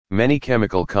Many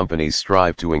chemical companies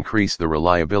strive to increase the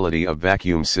reliability of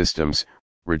vacuum systems,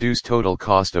 reduce total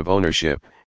cost of ownership,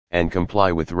 and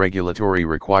comply with regulatory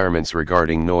requirements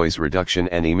regarding noise reduction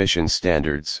and emission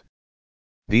standards.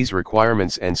 These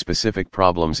requirements and specific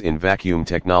problems in vacuum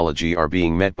technology are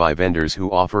being met by vendors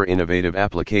who offer innovative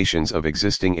applications of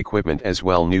existing equipment as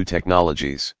well new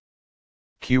technologies.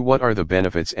 What are the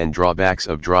benefits and drawbacks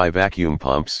of dry vacuum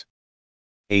pumps?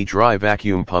 A dry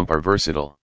vacuum pump are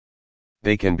versatile.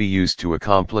 They can be used to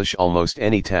accomplish almost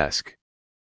any task.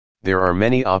 There are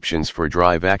many options for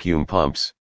dry vacuum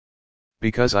pumps.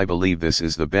 Because I believe this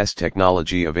is the best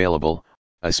technology available,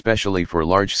 especially for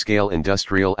large-scale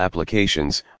industrial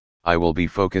applications, I will be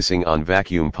focusing on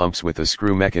vacuum pumps with a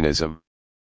screw mechanism.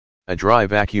 A dry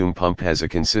vacuum pump has a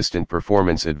consistent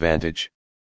performance advantage.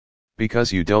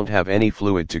 Because you don't have any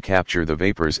fluid to capture the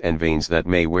vapors and veins that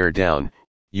may wear down,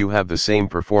 you have the same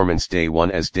performance day 1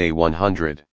 as day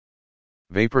 100.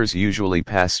 Vapors usually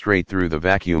pass straight through the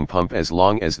vacuum pump as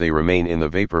long as they remain in the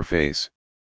vapor phase.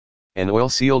 An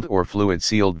oil-sealed or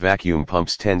fluid-sealed vacuum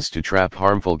pumps tends to trap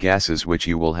harmful gases which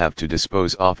you will have to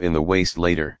dispose of in the waste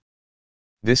later.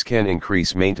 This can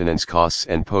increase maintenance costs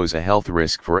and pose a health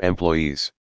risk for employees.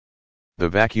 The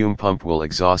vacuum pump will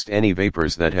exhaust any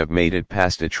vapors that have made it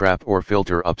past a trap or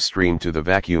filter upstream to the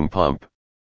vacuum pump.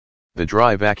 The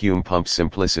dry vacuum pump's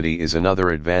simplicity is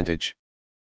another advantage.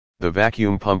 The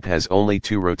vacuum pump has only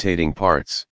 2 rotating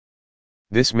parts.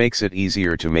 This makes it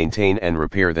easier to maintain and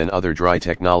repair than other dry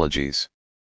technologies.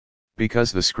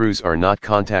 Because the screws are not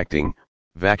contacting,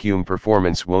 vacuum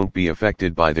performance won't be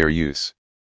affected by their use.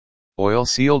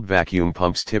 Oil-sealed vacuum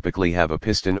pumps typically have a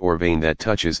piston or vane that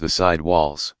touches the side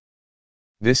walls.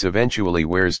 This eventually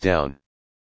wears down.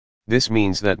 This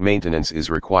means that maintenance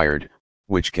is required,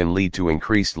 which can lead to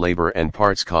increased labor and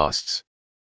parts costs.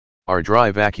 Our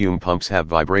dry vacuum pumps have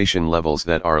vibration levels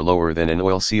that are lower than an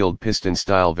oil-sealed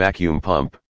piston-style vacuum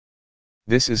pump.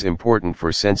 This is important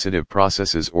for sensitive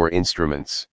processes or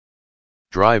instruments.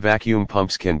 Dry vacuum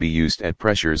pumps can be used at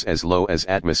pressures as low as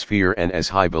atmosphere and as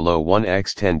high below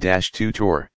 1x10-2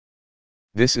 torr.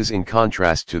 This is in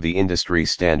contrast to the industry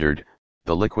standard,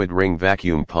 the liquid ring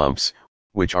vacuum pumps,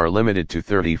 which are limited to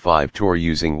 35 torr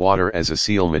using water as a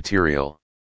seal material.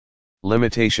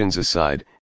 Limitations aside,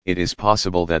 it is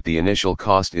possible that the initial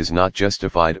cost is not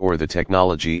justified or the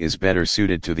technology is better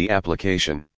suited to the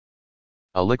application.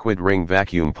 A liquid ring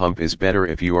vacuum pump is better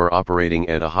if you are operating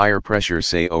at a higher pressure,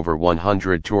 say over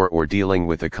 100 torr, or dealing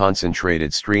with a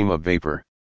concentrated stream of vapor.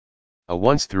 A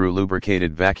once-through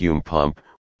lubricated vacuum pump,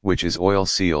 which is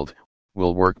oil-sealed,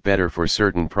 will work better for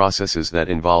certain processes that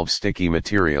involve sticky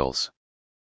materials.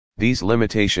 These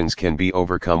limitations can be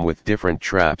overcome with different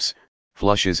traps,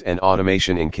 flushes and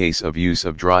automation in case of use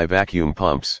of dry vacuum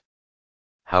pumps.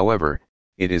 However,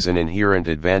 it is an inherent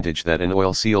advantage that an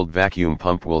oil-sealed vacuum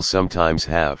pump will sometimes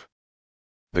have.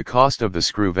 The cost of the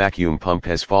screw vacuum pump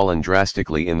has fallen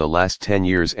drastically in the last 10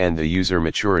 years and the user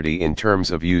maturity in terms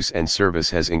of use and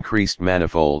service has increased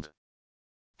manifold.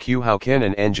 How can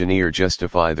an engineer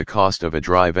justify the cost of a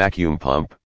dry vacuum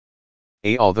pump?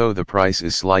 Although the price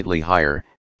is slightly higher,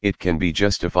 it can be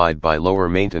justified by lower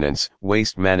maintenance,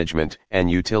 waste management, and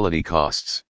utility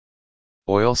costs.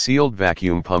 Oil-sealed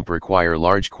vacuum pump require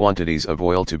large quantities of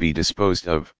oil to be disposed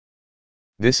of.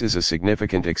 This is a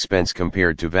significant expense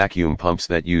compared to vacuum pumps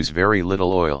that use very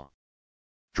little oil.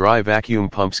 Dry vacuum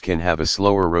pumps can have a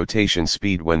slower rotation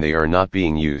speed when they are not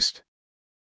being used.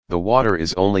 The water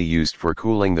is only used for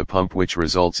cooling the pump, which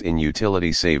results in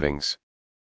utility savings.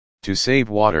 To save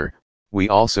water, we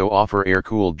also offer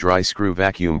air-cooled dry screw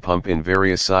vacuum pump in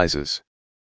various sizes.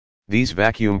 These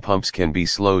vacuum pumps can be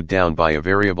slowed down by a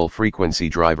variable frequency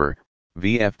driver,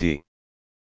 VFD.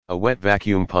 A wet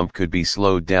vacuum pump could be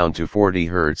slowed down to 40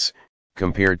 Hz,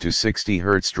 compared to 60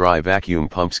 Hz. Dry vacuum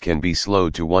pumps can be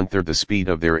slowed to 1/3 the speed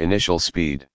of their initial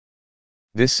speed.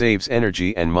 This saves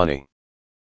energy and money.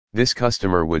 This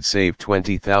customer would save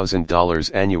 $20,000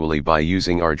 annually by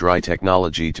using our dry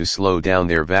technology to slow down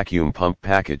their vacuum pump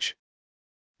package.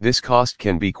 This cost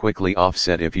can be quickly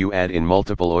offset if you add in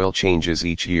multiple oil changes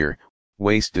each year,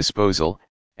 waste disposal,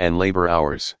 and labor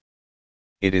hours.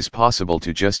 It is possible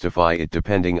to justify it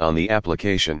depending on the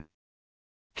application.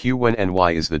 When and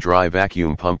why is the dry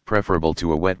vacuum pump preferable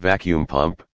to a wet vacuum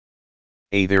pump?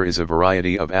 There is a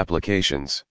variety of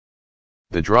applications.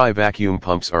 The dry vacuum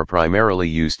pumps are primarily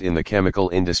used in the chemical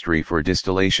industry for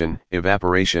distillation,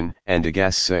 evaporation, and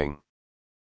degassing.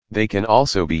 They can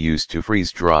also be used to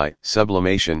freeze-dry,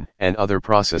 sublimation, and other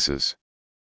processes.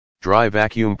 Dry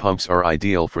vacuum pumps are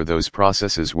ideal for those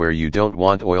processes where you don't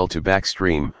want oil to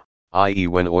backstream, i.e.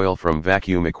 when oil from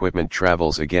vacuum equipment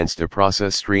travels against a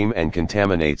process stream and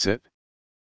contaminates it.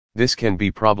 This can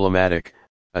be problematic,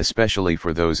 especially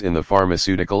for those in the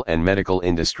pharmaceutical and medical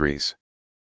industries.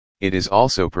 It is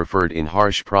also preferred in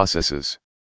harsh processes.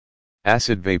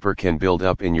 Acid vapor can build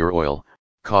up in your oil,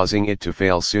 causing it to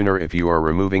fail sooner if you are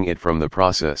removing it from the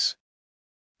process.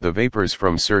 The vapors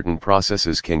from certain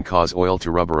processes can cause oil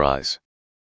to rubberize.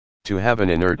 To have an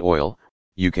inert oil,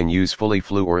 you can use fully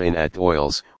fluorinated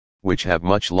oils, which have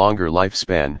much longer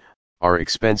lifespan, are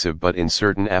expensive but in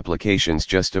certain applications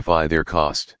justify their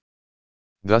cost.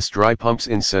 Thus dry pumps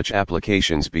in such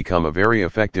applications become a very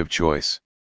effective choice.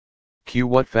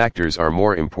 What factors are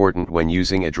more important when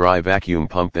using a dry vacuum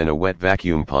pump than a wet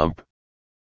vacuum pump?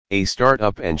 A start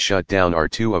up and shut down are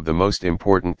two of the most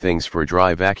important things for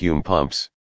dry vacuum pumps.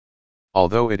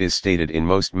 Although it is stated in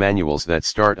most manuals that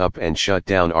start up and shut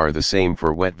down are the same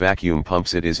for wet vacuum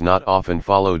pumps, it is not often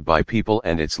followed by people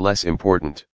and it's less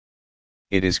important.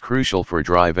 It is crucial for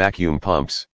dry vacuum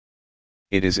pumps.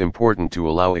 It is important to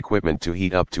allow equipment to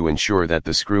heat up to ensure that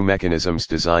the screw mechanism's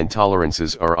design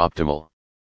tolerances are optimal.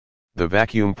 The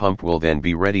vacuum pump will then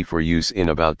be ready for use in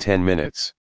about 10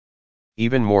 minutes.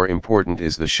 Even more important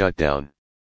is the shutdown.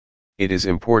 It is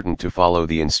important to follow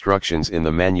the instructions in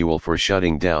the manual for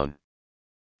shutting down.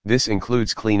 This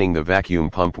includes cleaning the vacuum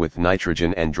pump with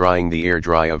nitrogen and drying the air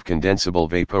dry of condensable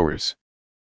vapors.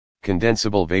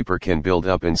 Condensable vapor can build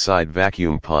up inside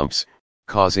vacuum pumps,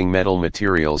 causing metal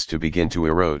materials to begin to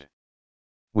erode.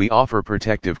 We offer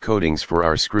protective coatings for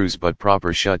our screws, but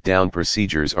proper shutdown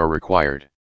procedures are required.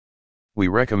 We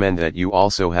recommend that you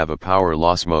also have a power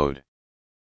loss mode.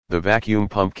 The vacuum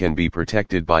pump can be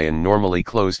protected by a normally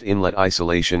closed inlet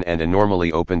isolation and a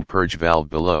normally opened purge valve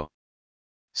below.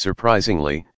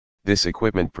 Surprisingly, this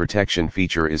equipment protection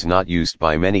feature is not used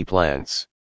by many plants.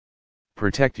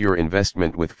 Protect your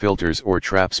investment with filters or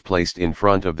traps placed in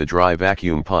front of the dry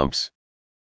vacuum pumps.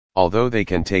 Although they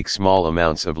can take small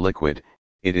amounts of liquid,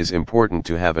 it is important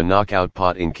to have a knockout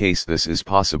pot in case this is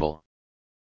possible.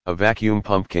 A vacuum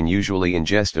pump can usually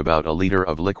ingest about a liter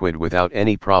of liquid without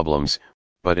any problems,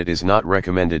 but it is not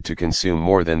recommended to consume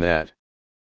more than that.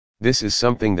 This is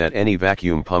something that any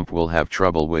vacuum pump will have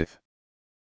trouble with.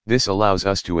 This allows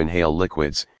us to inhale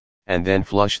liquids, and then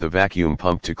flush the vacuum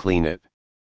pump to clean it.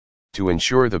 To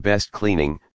ensure the best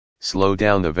cleaning, slow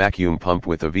down the vacuum pump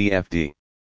with a VFD.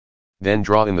 Then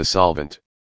draw in the solvent.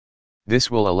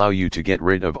 This will allow you to get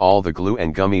rid of all the glue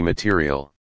and gummy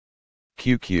material.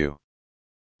 QQ.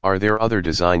 Are there other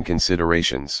design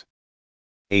considerations?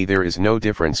 There is no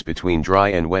difference between dry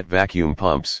and wet vacuum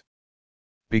pumps.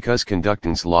 Because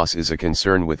conductance loss is a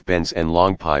concern with bends and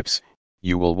long pipes,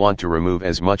 you will want to remove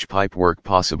as much pipe work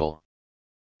possible.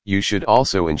 You should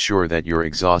also ensure that your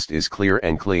exhaust is clear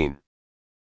and clean.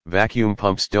 Vacuum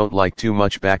pumps don't like too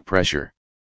much back pressure.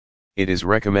 It is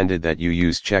recommended that you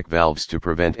use check valves to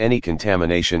prevent any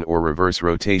contamination or reverse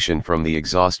rotation from the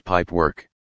exhaust pipe work.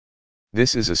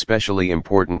 This is especially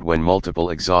important when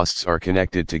multiple exhausts are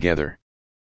connected together.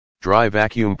 Dry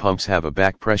vacuum pumps have a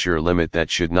back pressure limit that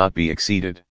should not be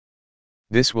exceeded.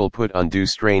 This will put undue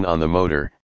strain on the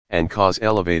motor, and cause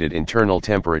elevated internal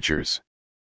temperatures.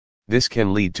 This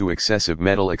can lead to excessive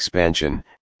metal expansion,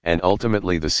 and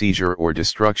ultimately the seizure or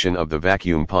destruction of the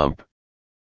vacuum pump.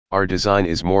 Our design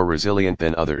is more resilient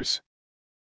than others.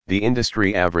 The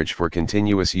industry average for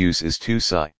continuous use is 2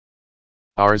 psi.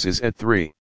 Ours is at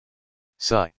 3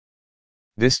 psi.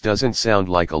 This doesn't sound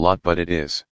like a lot, but it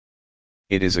is.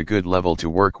 It is a good level to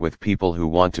work with people who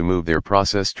want to move their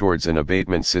process towards an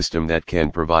abatement system that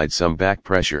can provide some back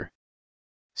pressure.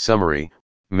 Summary: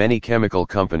 many chemical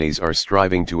companies are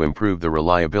striving to improve the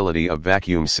reliability of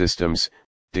vacuum systems,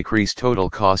 decrease total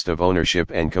cost of ownership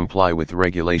and comply with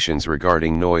regulations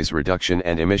regarding noise reduction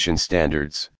and emission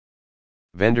standards.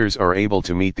 Vendors are able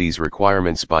to meet these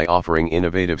requirements by offering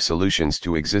innovative solutions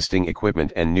to existing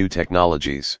equipment and new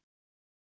technologies.